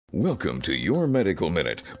Welcome to Your Medical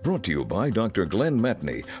Minute, brought to you by Dr. Glenn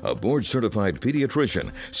Matney, a board-certified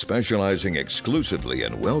pediatrician specializing exclusively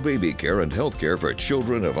in well baby care and health care for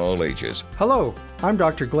children of all ages. Hello, I'm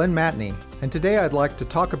Dr. Glenn Matney, and today I'd like to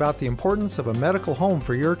talk about the importance of a medical home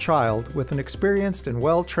for your child with an experienced and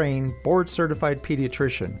well-trained board-certified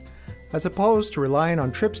pediatrician, as opposed to relying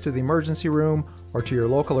on trips to the emergency room or to your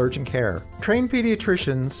local urgent care. Trained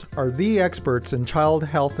pediatricians are the experts in child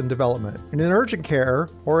health and development. And in urgent care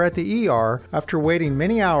or at the ER, after waiting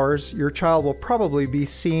many hours, your child will probably be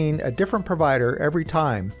seeing a different provider every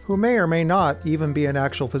time, who may or may not even be an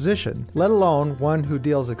actual physician, let alone one who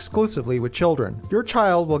deals exclusively with children. Your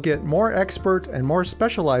child will get more expert and more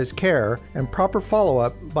specialized care and proper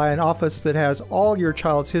follow-up by an office that has all your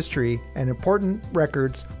child's history and important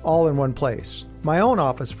records all in one place. My own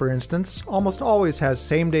office, for instance, almost always has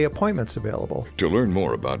same-day appointments available. To learn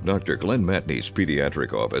more about Dr. Glenn Matney's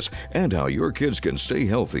pediatric office and how your kids can stay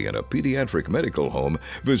healthy in a pediatric medical home,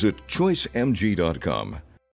 visit choicemg.com.